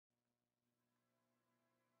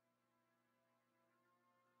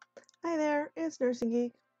Hi there, it's Nursing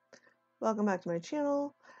Geek. Welcome back to my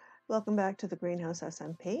channel. Welcome back to the Greenhouse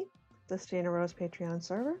SMP, the Stay in a Rose Patreon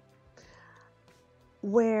server,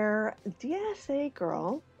 where DSA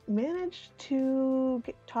Girl managed to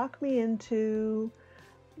talk me into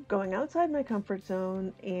going outside my comfort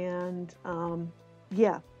zone, and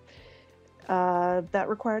that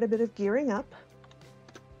required a bit of gearing up.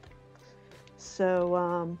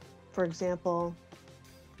 So, for example,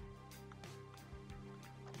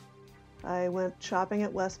 I went shopping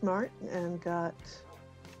at Westmart and got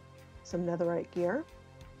some netherite gear.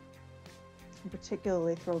 I'm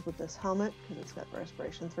particularly thrilled with this helmet because it's got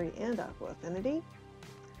Respiration 3 and Aqua Affinity.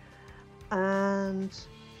 And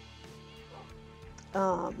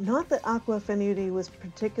not that Aqua Affinity was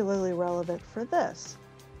particularly relevant for this.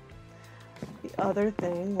 The other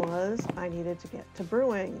thing was I needed to get to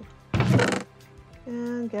brewing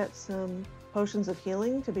and get some potions of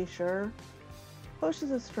healing to be sure.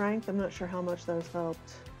 Potions of strength, I'm not sure how much those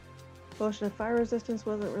helped. Potion of fire resistance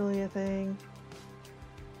wasn't really a thing.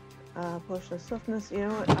 Potion of swiftness, you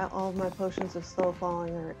know what? All of my potions of slow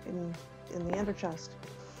falling are in the ender chest.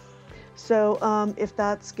 So if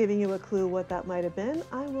that's giving you a clue what that might have been,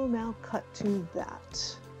 I will now cut to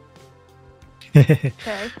that. Okay?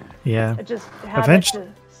 Yeah. I just had it to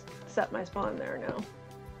set my spawn there now.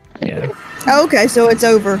 Yeah. Oh, okay, so it's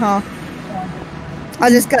over, huh?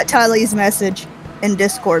 I just got Tylee's message in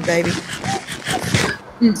Discord, baby.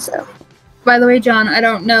 So, by the way, John, I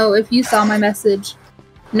don't know if you saw my message.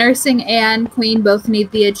 Nursing and Queen both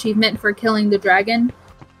need the achievement for killing the dragon.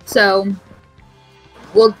 So,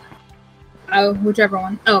 whichever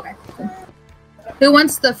one. Oh, okay, cool. Who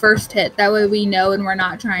wants the first hit? That way we know and we're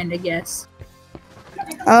not trying to guess.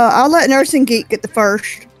 I'll let Nursing Geek get the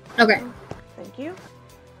first. Okay. Thank you.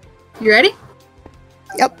 You ready?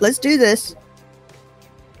 Yep, let's do this.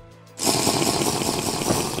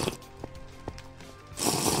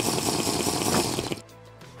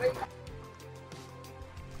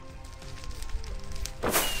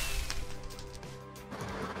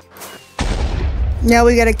 Now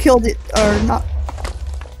we gotta kill the, or not.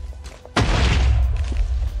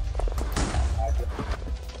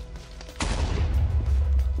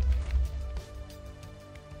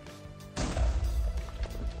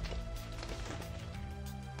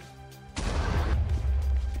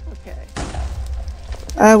 Okay.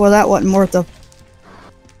 Well, that wasn't worth the.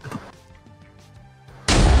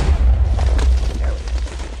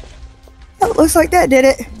 Oh, looks like that did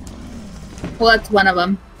it. Well, that's one of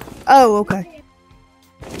them. Oh, okay.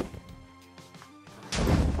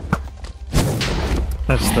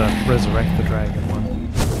 That's the resurrect the dragon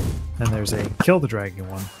one. And there's a kill the dragon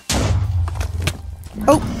one.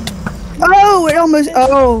 Oh! Oh, it almost.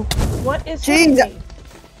 Oh! What is Jeez, happening?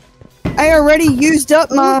 I already used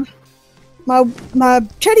up my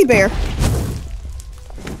teddy bear.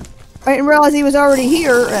 I didn't realize he was already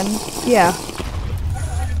here, and yeah.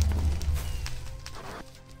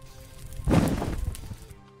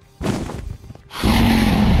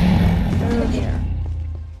 Oh dear.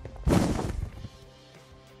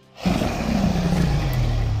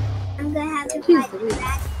 I'm gonna have to fight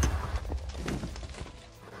that.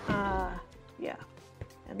 Yeah.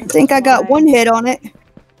 I think I got one hit on it.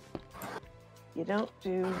 You don't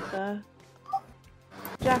do the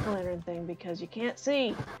jack-o'-lantern thing because you can't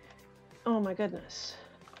see. Oh my goodness.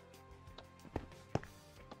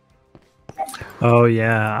 Oh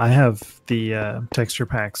yeah, I have the texture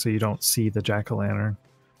pack so you don't see the jack-o'-lantern.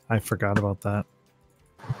 I forgot about that.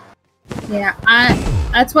 Yeah,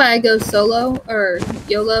 that's why I go solo or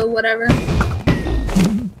YOLO, whatever.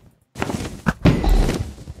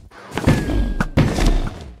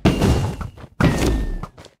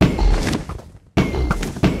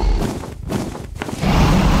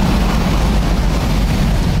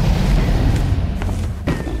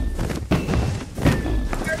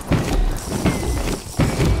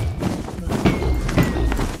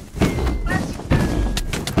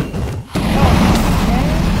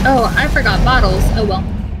 Oh, I forgot bottles. Oh well.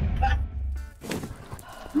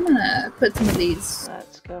 I'm gonna put some of these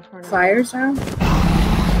fires out.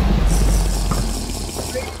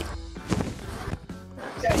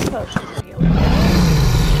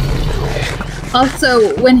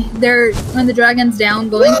 Also, when the dragon's down,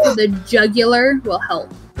 going for the jugular will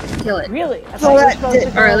help kill it. Really? Or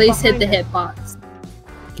at least hit the hitbox.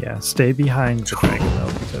 Yeah, stay behind the dragon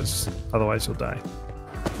though, because otherwise you'll die.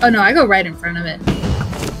 Oh no, I go right in front of it.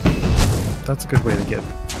 That's a good way to get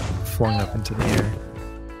flung up into the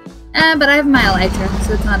air. But I have my elytra,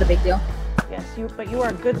 so it's not a big deal. Yes, but you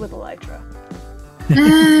are good with elytra.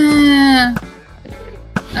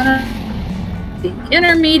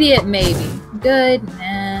 Intermediate, maybe. Good,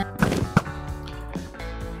 nah.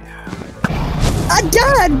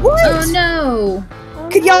 God, what? Oh no!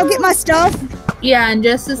 Could y'all get my stuff? Yeah, in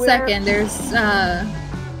just a Where? second. There's stuff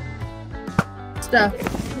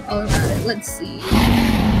all around it. Let's see.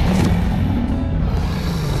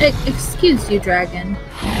 Excuse you, dragon.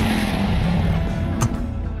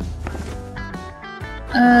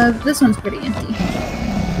 This one's pretty empty.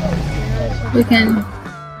 We can.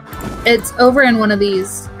 It's over in one of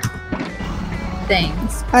these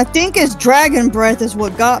things. I think it's dragon breath is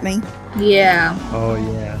what got me. Yeah. Oh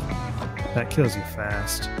yeah, that kills you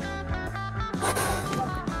fast.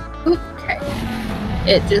 Okay.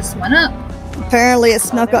 It just went up. Apparently, it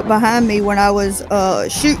snuck up behind me when I was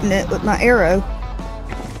shooting it with my arrow.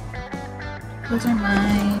 Those are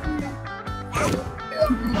mine.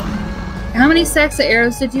 How many stacks of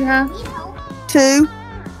arrows did you have? 2,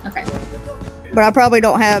 Okay. but I probably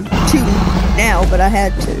don't have 2 now, but I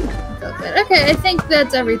had 2. So good. Okay, I think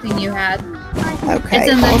that's everything you had. Okay. It's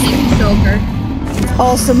in the pink shulker.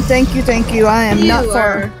 Awesome. Thank you. I am not You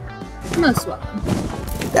far. are most welcome.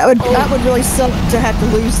 That would really suck to have to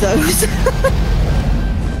lose those.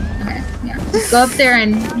 Okay, yeah. Go up there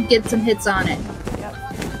and get some hits on it.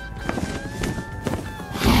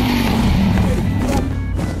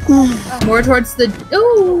 More towards the.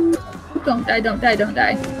 Ooh! Don't die, don't die, don't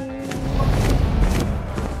die.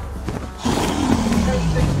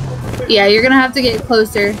 Yeah, you're gonna have to get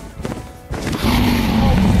closer.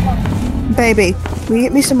 Baby, will you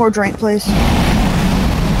get me some more drink, please?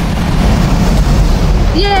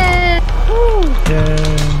 Yeah!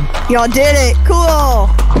 Yay. Y'all did it. Cool.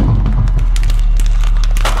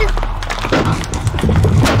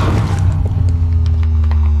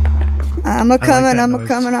 I'm a like coming. that I'm a noise.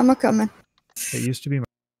 coming. I'm a coming. It used to be.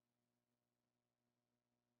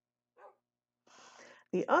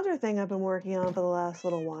 The other thing I've been working on for the last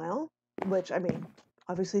little while, which I mean,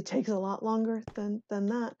 obviously takes a lot longer than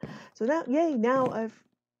that. So now, yay! Now I've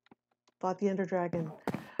fought the Ender Dragon,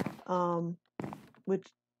 which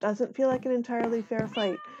doesn't feel like an entirely fair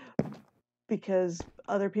fight because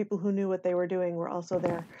other people who knew what they were doing were also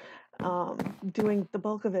there, doing the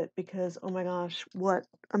bulk of it. Because oh my gosh, what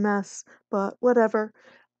a mess! But whatever.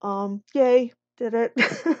 Yay! Did it.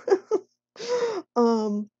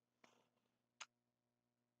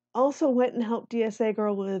 Also went and helped DSA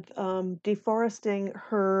girl with deforesting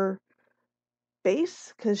her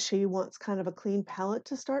base because she wants kind of a clean palette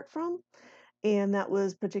to start from, and that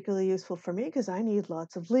was particularly useful for me because I need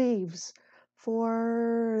lots of leaves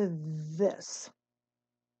for this.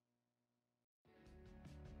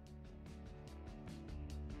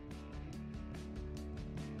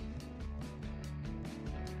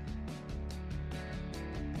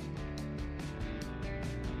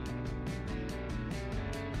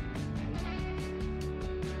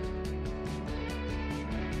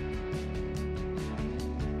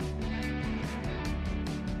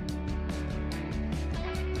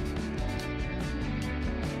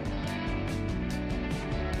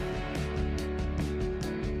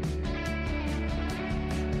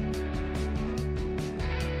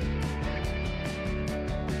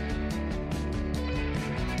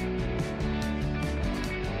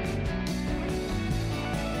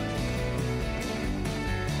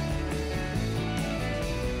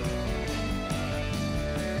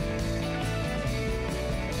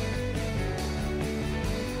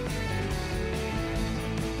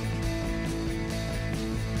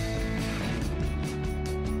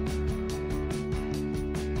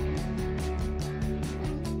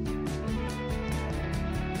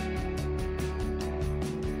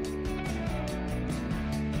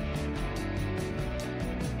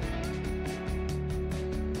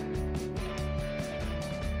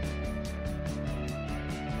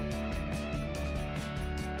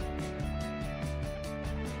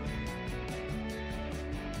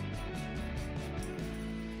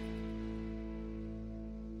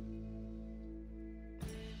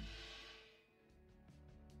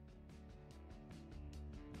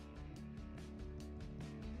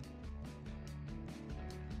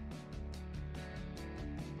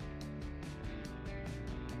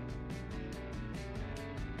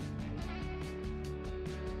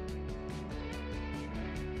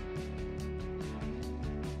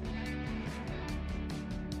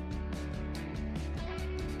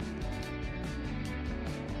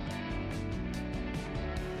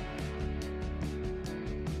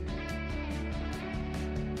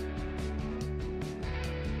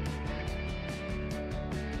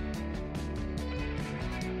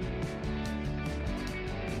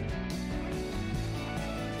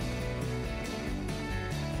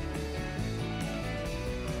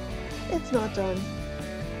 It's not done.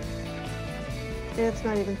 It's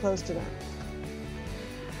not even close to that.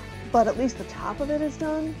 but at least the top of it is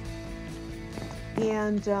done.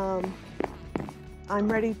 And I'm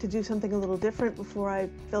ready to do something a little different before I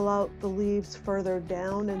fill out the leaves further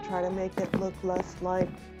down and try to make it look less like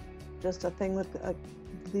just a thing with a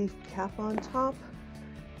leaf cap on top.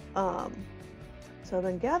 So I've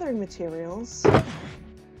been gathering materials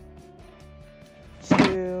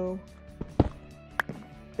to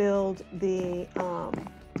build the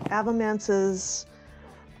Avamance's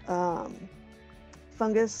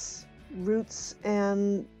fungus roots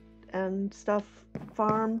and stuff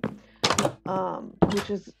farm, which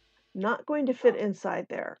is not going to fit inside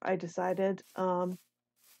there. I decided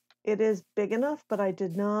it is big enough, but I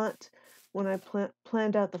did not, when I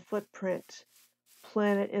planned out the footprint,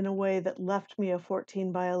 plan it in a way that left me a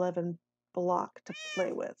 14 by 11 block to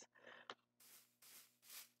play with.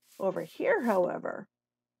 Over here, however,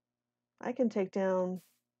 I can take down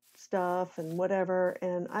stuff and whatever,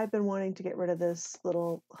 and I've been wanting to get rid of this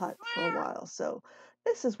little hut for a while, so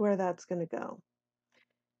this is where that's going to go.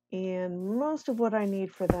 And most of what I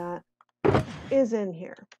need for that is in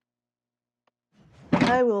here.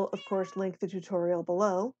 I will, of course, link the tutorial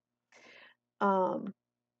below.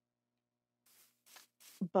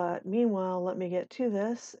 But meanwhile, let me get to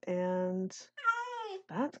this, and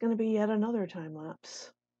that's going to be yet another time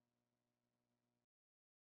lapse.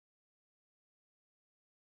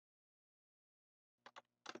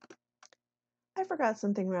 I forgot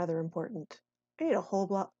something rather important. I need a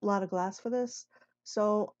whole lot of glass for this,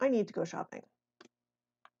 so I need to go shopping.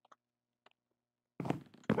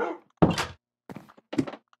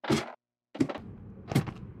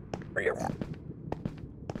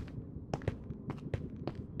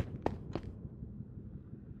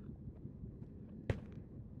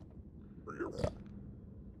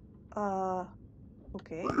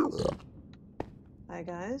 Okay. Hi,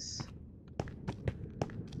 guys.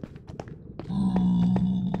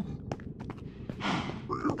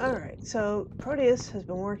 Alright, so Proteus has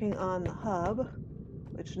been working on the hub,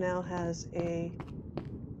 which now has a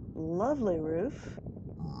lovely roof.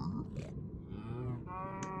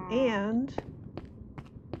 And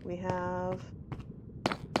we have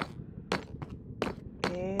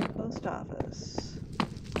a post office.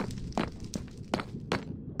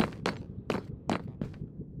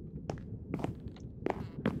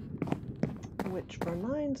 Which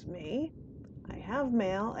reminds me, I have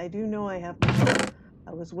mail. I do know I have mail.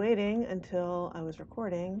 I was waiting until I was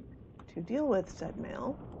recording to deal with said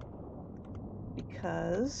mail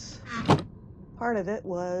because part of it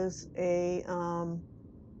was a,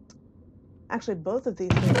 actually both of these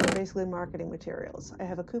things are basically marketing materials. I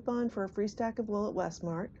have a coupon for a free stack of wool at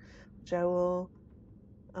Westmart, which I will,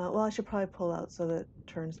 well, I should probably pull out so that it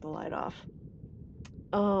turns the light off.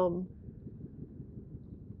 I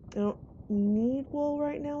don't need wool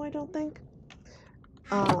right now, I don't think.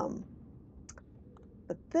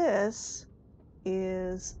 But this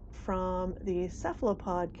is from the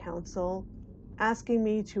Cephalopod Council asking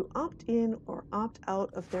me to opt in or opt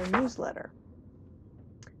out of their newsletter,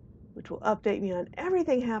 which will update me on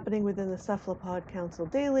everything happening within the Cephalopod Council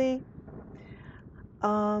daily.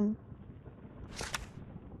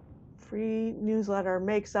 Free newsletter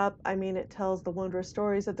makes up, I mean, it tells the wondrous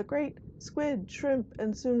stories of the great squid, shrimp,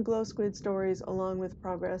 and soon glow squid stories, along with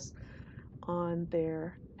progress on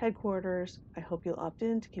their headquarters. I hope you'll opt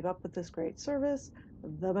in to keep up with this great service,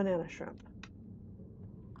 the banana shrimp.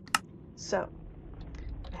 So,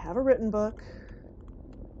 I have a written book,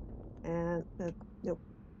 and nope.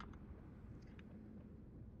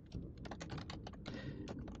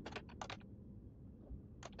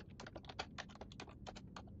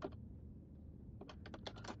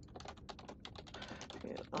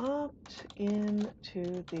 Opt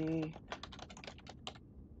into the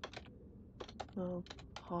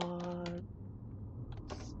pod.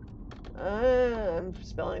 I'm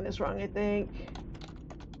spelling this wrong, I think.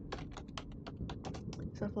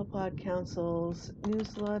 Cephalopod Council's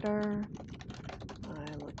newsletter.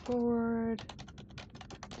 I look forward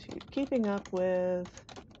to keeping up with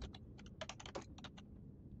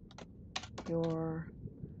your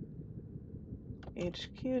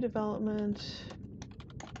HQ development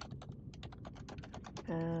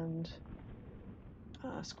and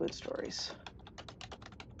squid stories.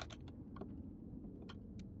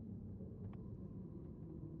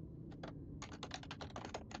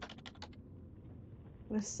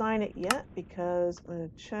 I'm going to sign it yet because I'm going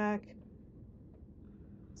to check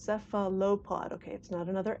Cephalopod. Okay, it's not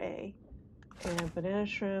another A. And banana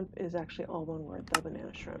shrimp is actually all one word, the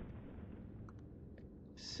banana shrimp.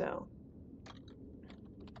 So.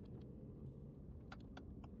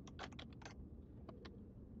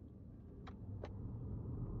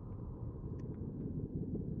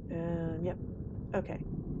 Okay,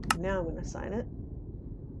 now I'm going to sign it.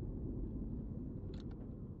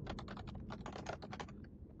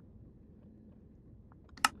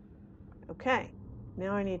 Okay,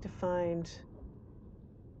 now I need to find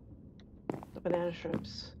the Banana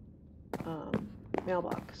Shrimp's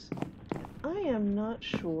mailbox. I am not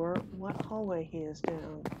sure what hallway he is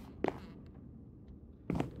down.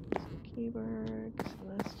 Some Keybird,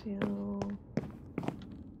 Celestial,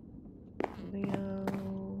 Leo,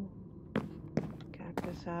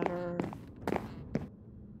 Cactus Hatter,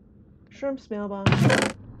 Shrimp's mailbox.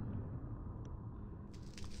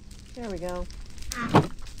 There we go.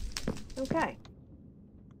 Okay.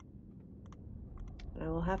 I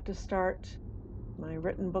will have to start my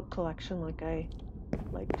written book collection like I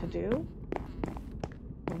like to do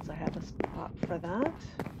once I have a spot for that.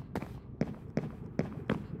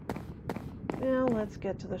 Now let's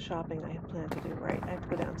get to the shopping I had planned to do. Right, I have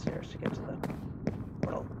to go downstairs to get to the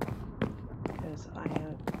portal because I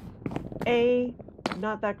have A,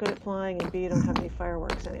 not that good at flying, and B, don't have any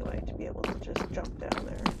fireworks anyway to be able to just jump down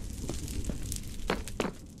there.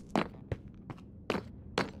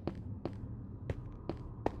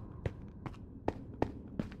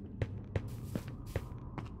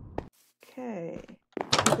 Okay,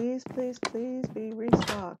 please, please, please be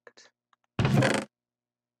restocked.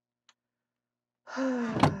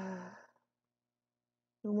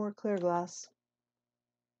 No more clear glass.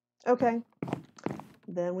 Okay,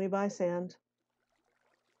 then we buy sand.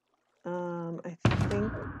 I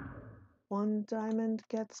think 1 diamond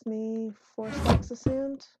gets me 4 stacks of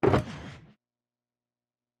sand.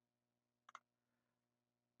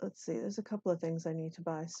 Let's see, there's a couple of things I need to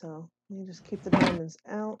buy, so let me just keep the diamonds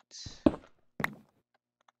out.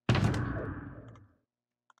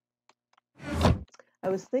 I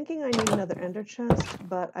was thinking I need another ender chest,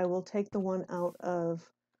 but I will take the one out of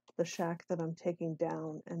the shack that I'm taking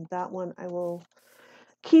down, and that one I will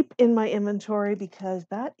keep in my inventory because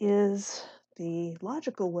that is the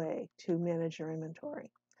logical way to manage your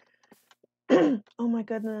inventory. Oh my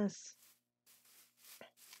goodness.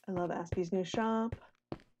 I love Aspie's new shop.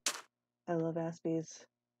 I love Aspie's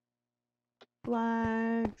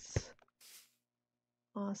flags.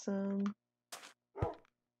 Awesome.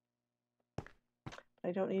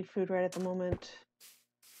 I don't need food right at the moment.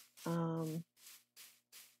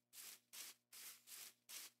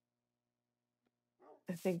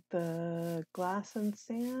 I think the glass and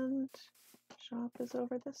sand shop is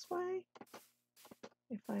over this way,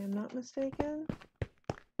 if I am not mistaken.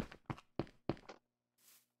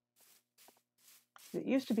 It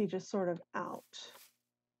used to be just sort of out.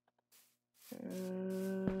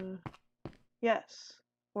 Yes,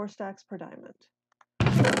 4 stacks per diamond.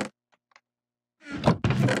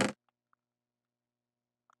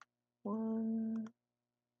 1,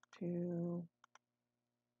 2,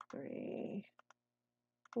 3,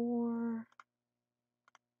 4.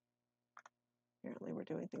 Apparently we're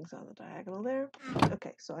doing things on the diagonal there.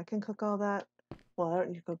 Okay, so I can cook all that. Well, I don't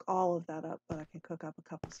need to cook all of that up, but I can cook up a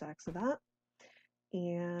couple stacks of that.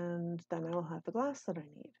 And then I will have the glass that I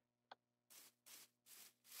need.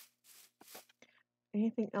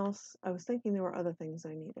 Anything else? I was thinking there were other things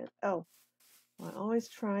I needed. Oh, well, I always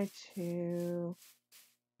try to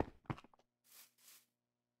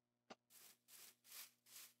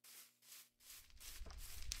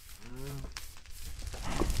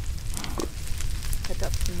pick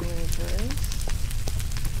up some lanterns.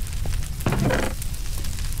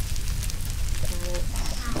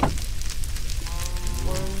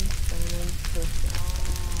 One diamond per stack.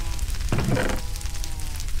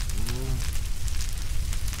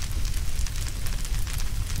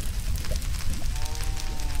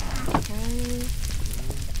 Okay.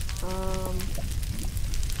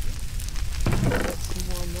 Get some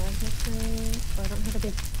more magnetising. Oh, I don't have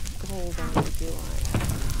any gold on me, do I?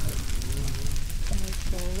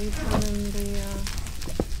 Did I leave some in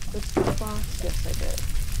the food box? Yes, I did.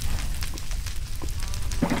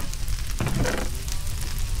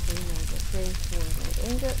 Magnetising for gold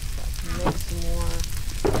ingots. So I can make some more.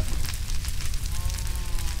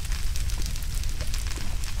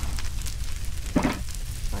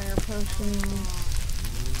 Fire potions.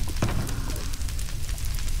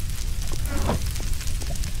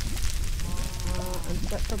 I'm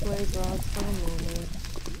set for blaze rods for the moment.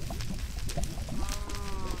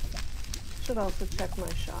 Should also check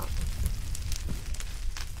my shop.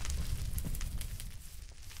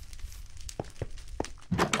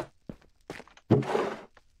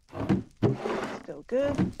 Still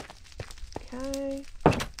good. Okay.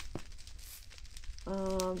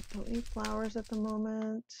 Don't need flowers at the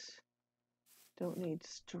moment. Don't need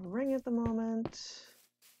string at the moment.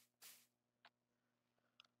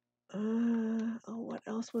 Oh, what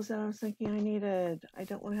else was that I was thinking I needed? I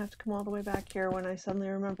don't want to have to come all the way back here when I suddenly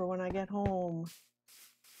remember when I get home.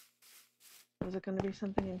 Was it going to be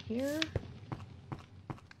something in here?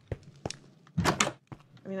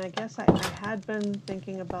 I mean, I guess I had been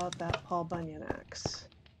thinking about that Paul Bunyan axe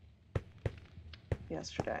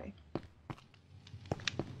yesterday,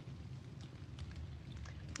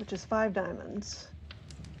 which is 5 diamonds,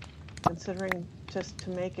 considering just to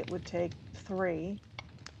make it would take 3,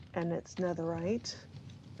 and it's netherite,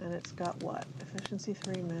 and it's got what? Efficiency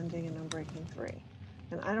 3, mending, and unbreaking 3.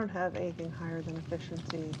 And I don't have anything higher than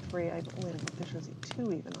efficiency 3. I only have efficiency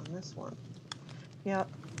 2 even on this one. Yep.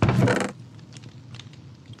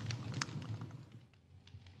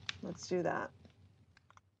 Let's do that.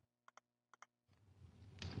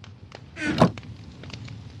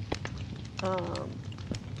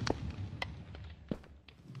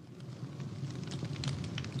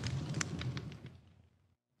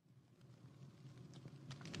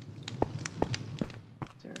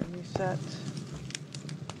 Is there a new set?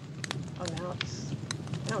 Oh, now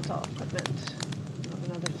it's all equipment. Oh,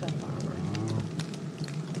 another set of armor.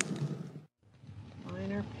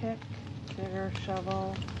 Miner pick, digger,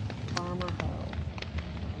 shovel, armor hoe.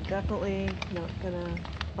 I'm definitely not gonna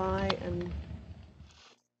buy an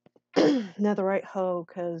netherite hoe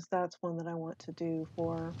because that's one that I want to do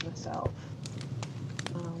for myself.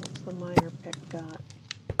 What's the miner pick got?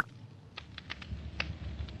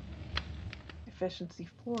 Efficiency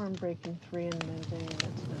 4, I'm breaking 3 and mending, and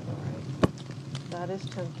it's netherite. That is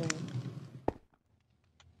tempting.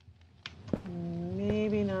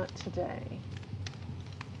 Maybe not today.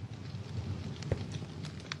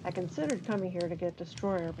 I considered coming here to get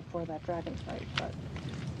Destroyer before that dragon fight, but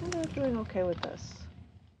I ended up doing okay with this.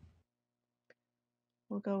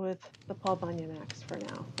 We'll go with the Paul Bunyan axe for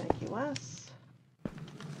now. Thank you, Wes.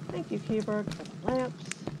 Thank you, Keyberg, for the lamps.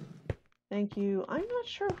 Thank you. I'm not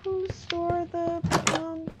sure whose store the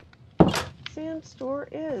sand store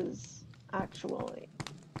is, actually.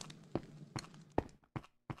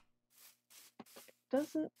 It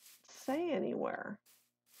doesn't say anywhere.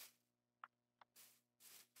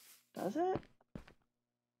 Does it?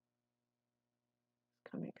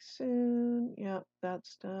 Coming soon. Yep, that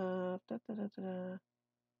stuff. Da, da, da, da, da.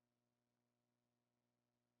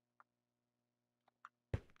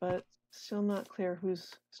 But still not clear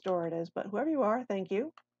whose store it is. But whoever you are, thank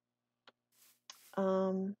you.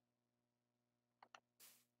 I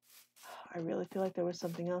really feel like there was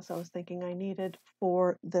something else I was thinking I needed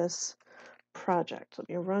for this project. Let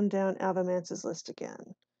me run down Avamance's list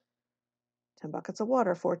again. 10 buckets of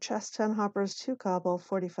water, 4 chests, 10 hoppers, 2 cobble,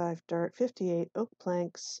 45 dirt, 58 oak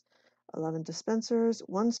planks, 11 dispensers,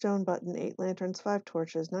 1 stone button, 8 lanterns, 5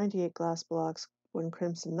 torches, 98 glass blocks, 1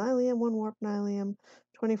 crimson nylium, 1 warp nylium,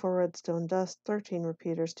 24 redstone dust, 13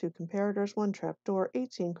 repeaters, 2 comparators, 1 trapdoor,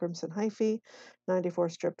 18 crimson hyphae, 94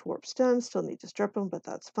 stripped warp stems, still need to strip them, but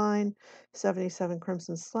that's fine, 77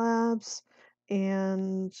 crimson slabs,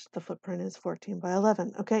 and the footprint is 14 by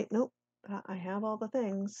 11. Okay, nope, I have all the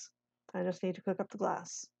things. I just need to cook up the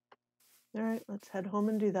glass. All right, let's head home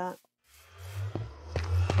and do that.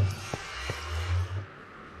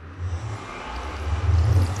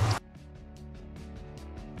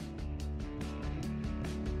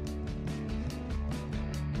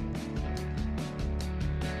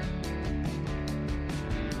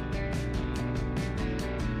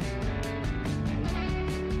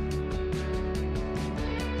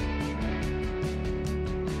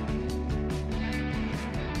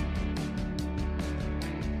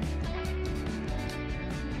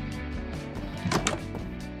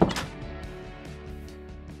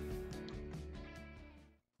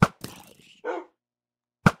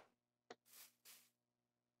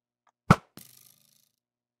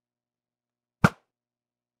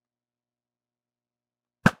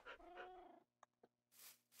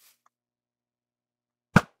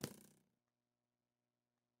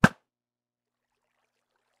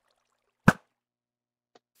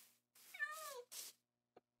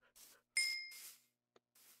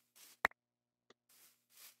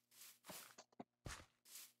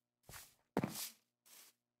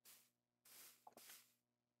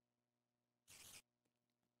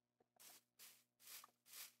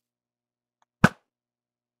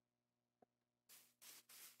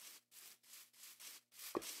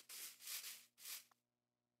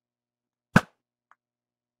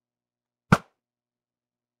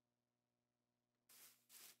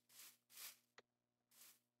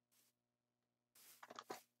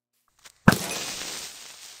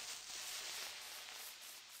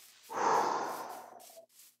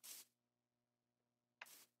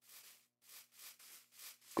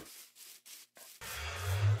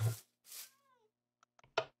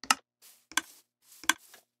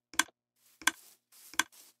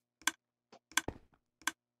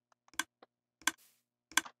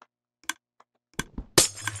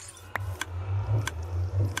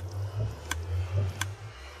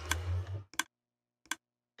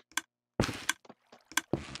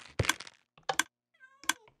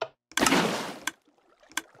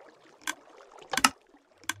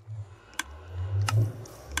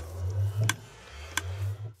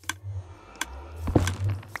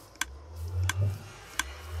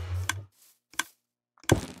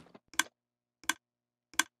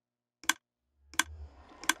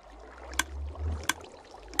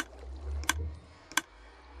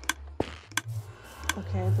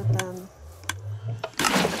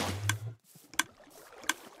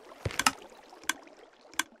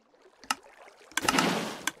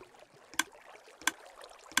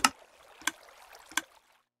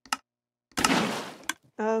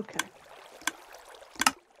 Okay.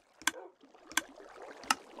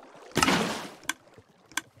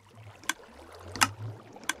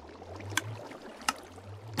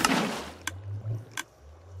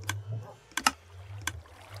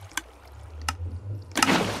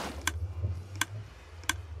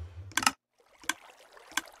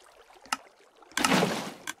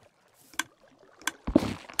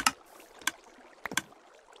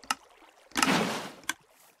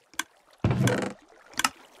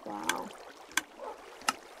 Wow.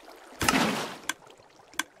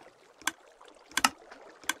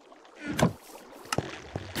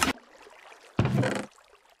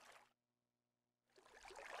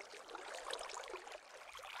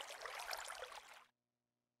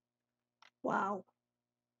 Wow.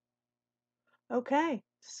 Okay,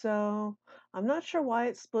 so I'm not sure why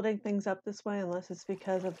it's splitting things up this way unless it's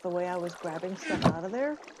because of the way I was grabbing stuff out of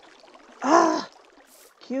there. Ah!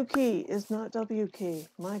 Q key is not W key.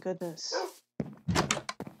 My goodness.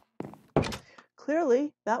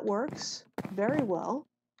 Clearly, that works very well.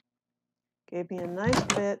 Gave me a nice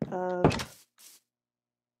bit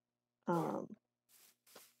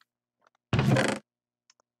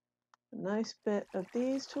of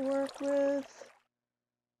these to work with.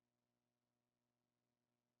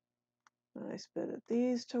 Nice bit of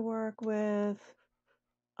these to work with.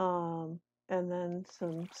 And then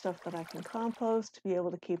some stuff that I can compost to be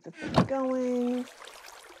able to keep the thing going.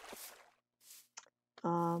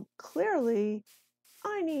 Clearly,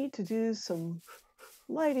 I need to do some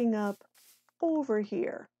lighting up over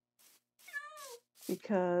here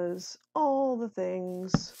because all the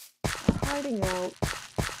things are hiding out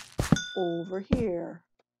over here.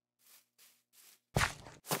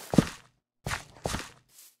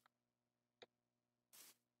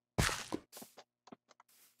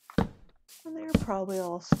 And they're probably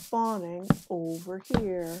all spawning over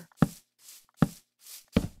here.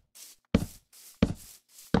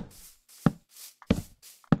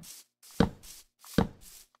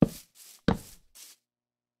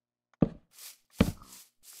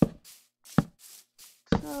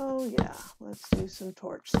 So yeah, let's do some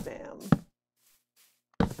torch spam.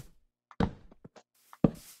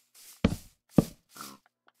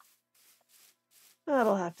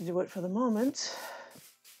 That'll have to do it for the moment.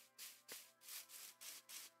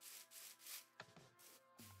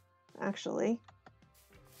 Actually,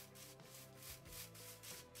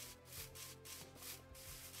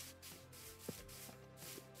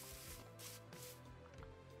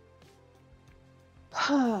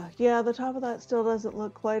 yeah, the top of that still doesn't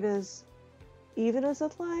look quite as even as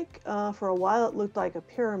I'd like. For a while it looked like a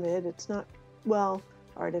pyramid. It's not, well,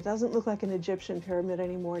 alright, it doesn't look like an Egyptian pyramid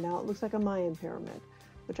anymore now. It looks like a Mayan pyramid,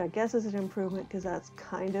 which I guess is an improvement because that's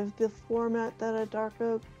kind of the format that a dark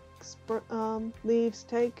oak leaves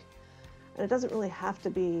take. And it doesn't really have to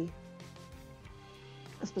be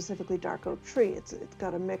a specifically dark oak tree. It's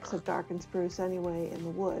got a mix of dark and spruce anyway in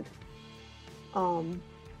the wood. But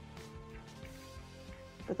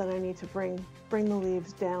then I need to bring the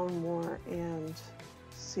leaves down more and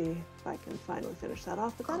see if I can finally finish that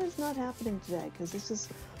off. But that is not happening today because this is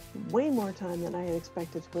way more time than I had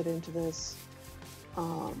expected to put into this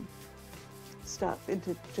stuff,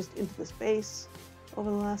 into this base over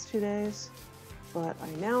the last 2 days. But I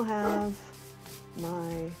now have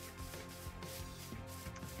my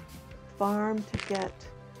farm to get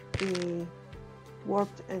the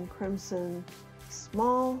warped and crimson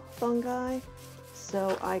small fungi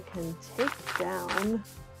so I can take down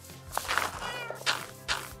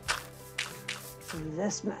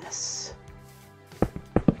this mess.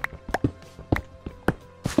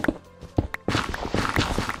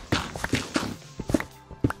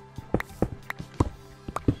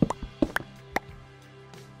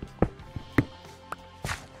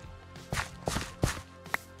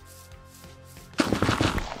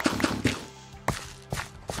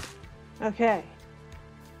 Okay.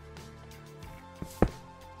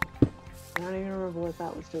 I don't even remember what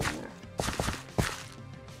that was doing there.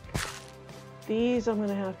 These I'm going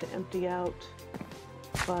to have to empty out,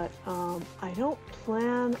 but I don't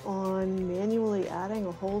plan on manually adding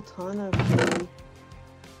a whole ton of the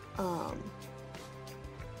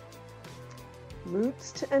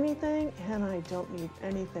roots to anything, and I don't need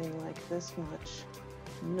anything like this much.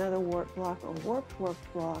 Another warp block, a warped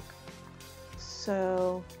block.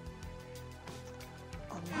 So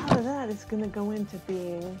a lot of that is going to go into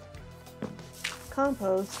being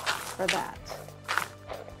compost for that.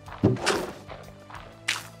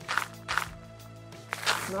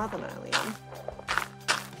 Not the Nylium.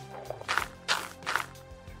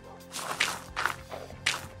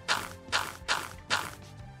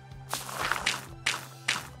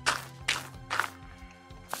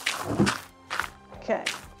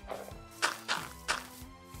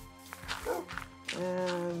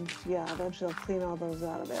 eventually I'll clean all those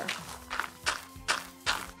out of there.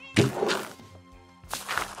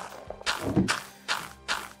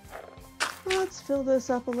 Let's fill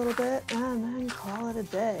this up a little bit and then call it a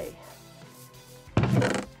day.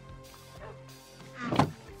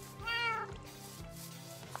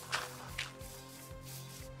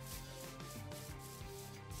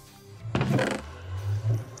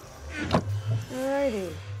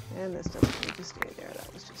 Alrighty, and this doesn't need to stay there,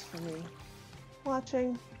 that was just for me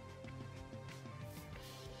watching.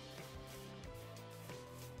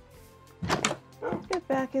 Get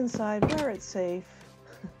back inside where it's safe.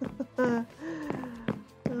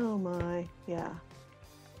 Oh my, yeah.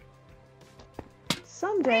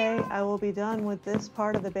 Someday I will be done with this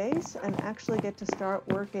part of the base and actually get to start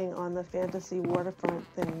working on the fantasy waterfront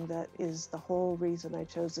thing that is the whole reason I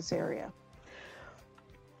chose this area.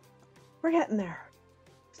 We're getting there.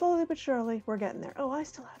 Slowly but surely, we're getting there. Oh, I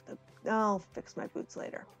still have to... I'll fix my boots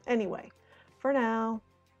later. Anyway, for now,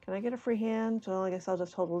 can I get a free hand? Well, I guess I'll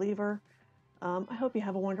just hold a lever. I hope you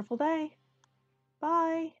have a wonderful day.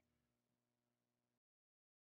 Bye.